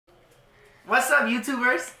What's up,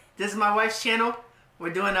 YouTubers? This is my wife's channel.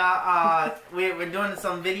 We're doing we're doing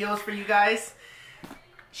some videos for you guys.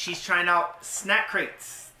 She's trying out snack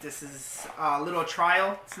crates. This is a little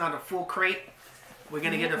trial. It's not a full crate. We're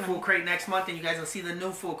gonna get a full crate next month, and you guys will see the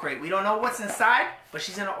new full crate. We don't know what's inside, but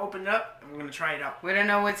she's gonna open it up, and we're gonna try it out. We don't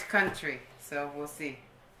know which country, so we'll see.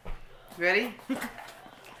 Ready?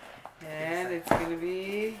 And it's gonna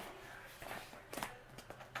be...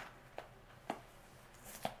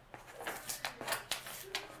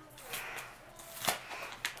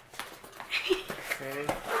 Okay.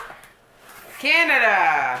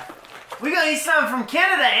 Canada! We're gonna eat something from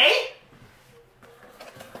Canada, eh?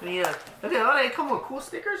 Yeah. Look at, oh, they come with cool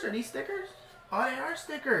stickers. Are these stickers? Oh, they are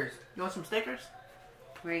stickers. You want some stickers?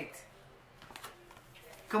 Wait.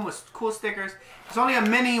 Come with cool stickers. It's only a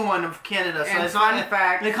mini one of Canada, so And it's fun not.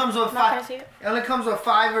 fact. It comes with five. It only comes with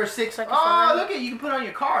 5 or 6. Like Oh, look at you can put on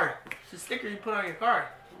your card. It's a sticker you put on your card.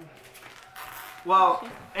 Well,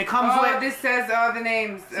 it comes Oh, with. this says all the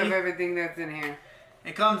names See? of everything that's in here.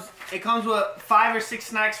 It comes with 5 or 6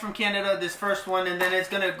 snacks from Canada. This first one, and then it's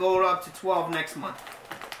gonna go up to 12 next month.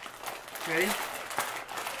 Ready?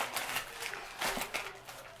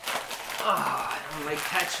 Oh, I don't like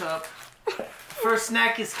ketchup. First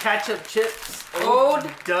snack is ketchup chips. Old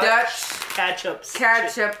Dutch ketchup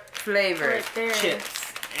flavor. Right there.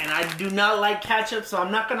 chips. And I do not like ketchup, so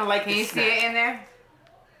I'm not gonna like Can this you see snack. it in there?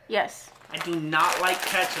 Yes. I do not like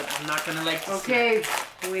ketchup. I'm not gonna like this Okay,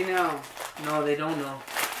 we know. snack. No, they don't know.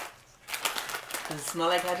 Does it smell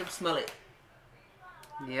like ketchup? Smell it.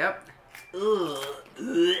 Yep. Ugh.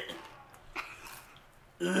 Ugh.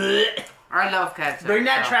 Ugh. I love ketchup. Bring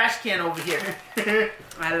that so. trash can over here.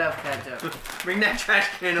 I love ketchup. Bring that trash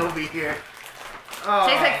can over here. Oh,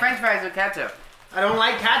 Tastes like French fries with ketchup. I don't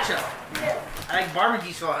like ketchup. I like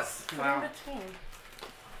barbecue sauce. Wow. between.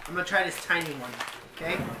 I'm gonna try this tiny one,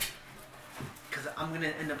 okay? Because I'm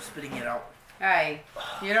gonna end up spitting it out. Hi.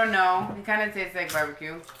 You don't know. It kind of tastes like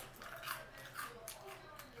barbecue.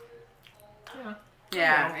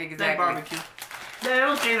 Yeah, Like exactly. barbecue. They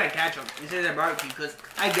don't taste like ketchup. It tastes like barbecue because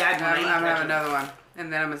I gag when I eat I'm ketchup. having another one.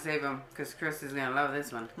 And then I'm going to save them because Chris is going to love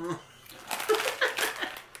this one.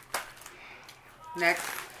 Next.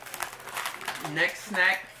 Next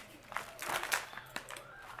snack.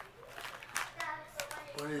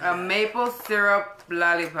 What is A that? maple syrup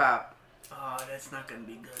lollipop. Oh, that's not gonna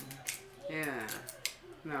be good. Yeah.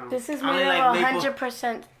 No. This is I only made like of maple.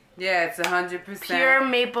 100% Yeah, it's 100%. pure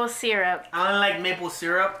maple syrup I only like maple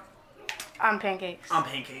syrup on pancakes on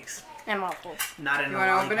pancakes, and waffles. not in You a want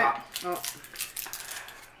to open it? lollipop. Oh.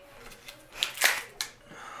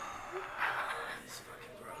 It's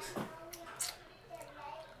fucking gross.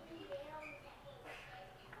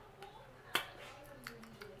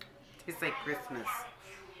 Tastes like Christmas.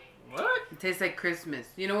 What? It tastes like Christmas.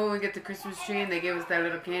 You know when we get the Christmas tree and they give us that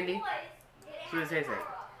little candy? That's what it tastes like.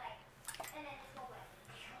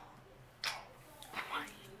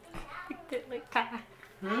 Looked it like that.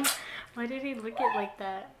 Hmm? Why did he look it like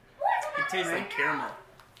that? It tastes like caramel.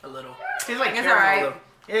 A little. It tastes like It's caramel. alright.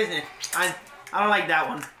 Though. Isn't it? I don't like that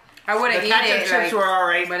one. I wouldn't The eat ketchup it. chips Like, were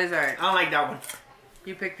alright. but it's alright. I don't like that one.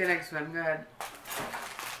 You pick the next one. Go ahead.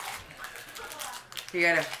 You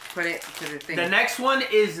gotta put it to the thing. The next one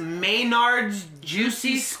is Maynard's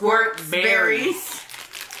Juicy Squirt Berries.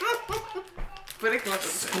 Put it close.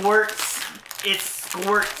 Squirts. It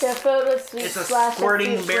squirts. They're filled with sweet It's a slash of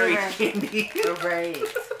squirting fruit berry flavor. candy. Alright.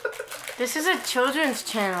 This is a children's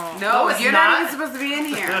channel. No, it's you're not not. even supposed to be in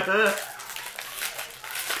here.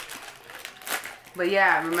 But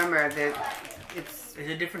yeah, remember that it's Is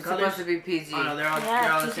it different supposed colors? to be PG. Oh no, they're all, Yeah,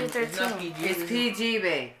 they're all the same. PG-13. It's not PG. It's PG,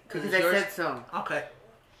 babe. Cause Because it's I yours? said so. Okay.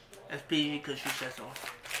 That's PG because she said so.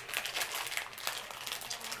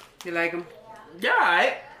 You like them? They're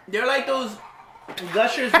alright. They're like those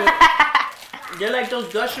gushers with... they're like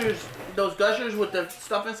those gushers with the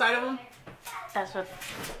stuff inside of them. That's what.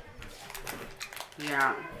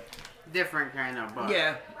 Yeah. Different kind of, but.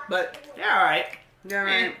 Yeah, but they're alright. Yeah,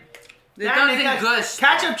 right. It Nah, doesn't the gush.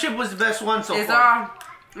 Ketchup chip was the best one so It's far.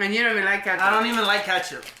 all. And you don't even like ketchup. I don't even like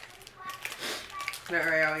ketchup.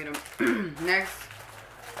 Alright, I'll eat them. Next.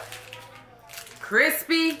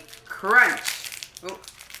 Crispy Crunch. Oh.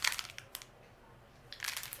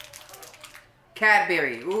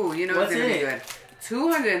 Cadbury. Ooh, you know What's it's gonna in be it? good.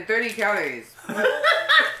 230 calories.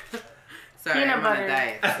 Sorry, Peanut I'm on butter. a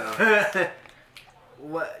diet, so.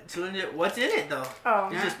 What's in it though? Oh.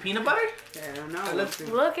 It's just peanut butter? I don't know. It looks-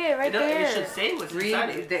 Look it right there. It should say what's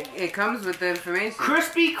inside Read. it. It comes with the information.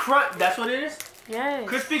 Crispy Crunch. That's what it is? Yes.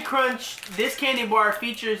 Crispy Crunch. This candy bar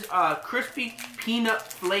features a crispy peanut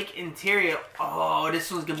flake interior. Oh, this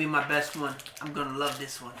one's gonna be my best one. I'm gonna love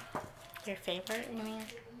this one. Your favorite, you mean?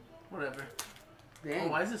 Whatever. Dang. Oh,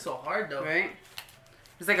 why is it so hard though? Right?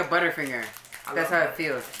 It's like a Butterfinger. That's how it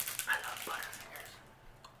feels. I love Butterfingers.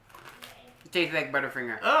 It tastes like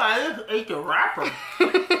Butterfinger. Oh, I just ate the wrapper.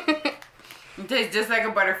 It tastes just like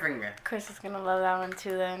a Butterfinger. Chris is gonna love that one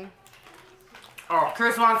too then. Oh,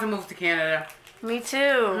 Chris wants to move to Canada. Me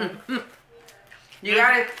too. You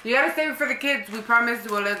gotta save it for the kids. We promise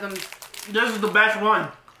we'll let them. This is the best one.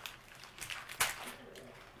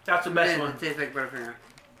 That's the best one. It tastes like Butterfinger.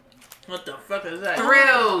 What the fuck is that?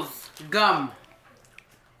 Thrills gum.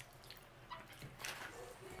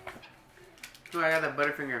 Oh, I got that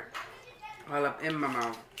Butterfinger all up in my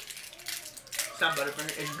mouth. It's not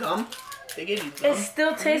Butterfinger. It's gum. They give you It gum.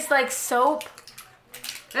 still tastes like soap.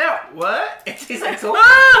 Ew. What? It tastes like soap.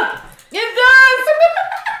 Ah! It does!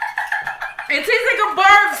 It tastes like a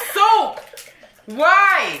bar of soap!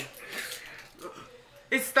 Why?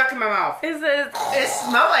 It's stuck in my mouth. Is it? It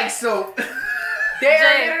smells like soap. They are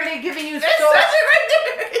Jake. literally giving you It soap. says it right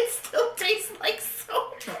there. It still tastes like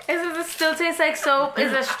soap. Is it still tastes like soap?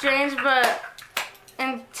 Is a strange but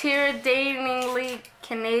intimidatingly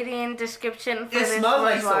Canadian description for It this smells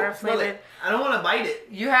like water soap. Smell flavored. it. I don't want to bite it.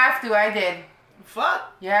 You have to, I did.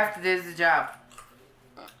 Fuck. You have to, this is the job.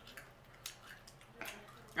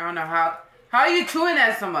 I don't know how are you chewing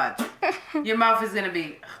that so much? Your mouth is gonna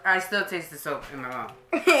be, I still taste the soap in my mouth.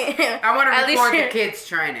 I want to At least record the you're- kids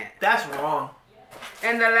trying it. That's wrong.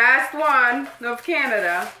 And the last one of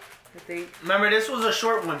Canada, I think. Remember, this was a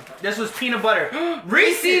short one. This was peanut butter.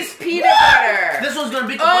 Reese's peanut What? butter. This one's gonna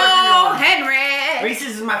beat the Oh, Butterfinger one. Henry.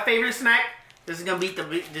 Reese's is my favorite snack. This is gonna beat the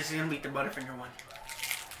Butterfinger one.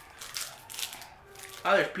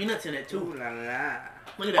 Oh, there's peanuts in it too. Ooh la la.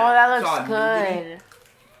 Look at that. Oh, that It's all looks nougaty. good.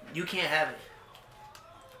 You can't have it.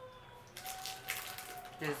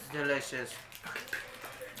 It's delicious.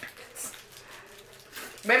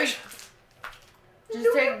 Baby, just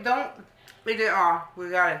take, don't eat it all. We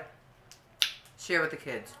gotta share with the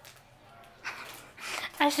kids.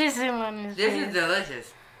 I should zoom on his This face. is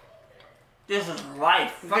delicious. This is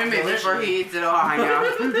life. Fuck Give me delicious. before he eats it all, I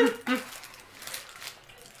know.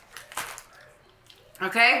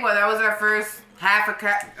 Okay, well that was our first half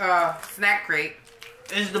a snack crate.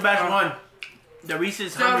 This is the best one. The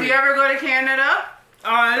Reese's So Hungry. if you ever go to Canada, Oh,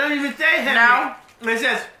 I don't even say Henry. No. It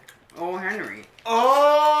says, oh Henry.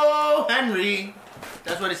 oh, Henry.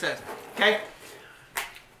 That's what it says. Okay?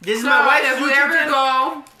 This is So my wife's if we YouTube ever channel.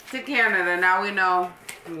 go to Canada, now we know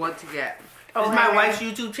what to get. This is my Henry. wife's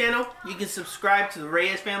YouTube channel. You can subscribe to the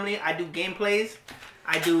Reyes family. I do gameplays.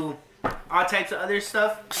 I do all types of other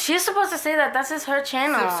stuff. She's supposed to say that. This is her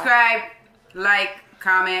channel. Subscribe, like,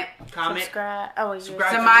 comment Comment. Subscribe. Oh, wait, Subscribe.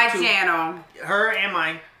 to to my YouTube. channel. Her and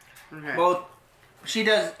mine. Okay. Both. She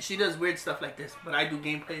does weird stuff like this, but I do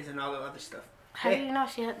gameplays and all the other stuff. How do you know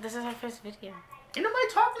this is her first video? Ain't nobody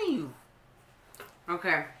talking to you.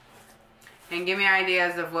 Okay. And give me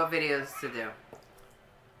ideas of what videos to do.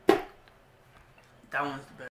 That one's the best.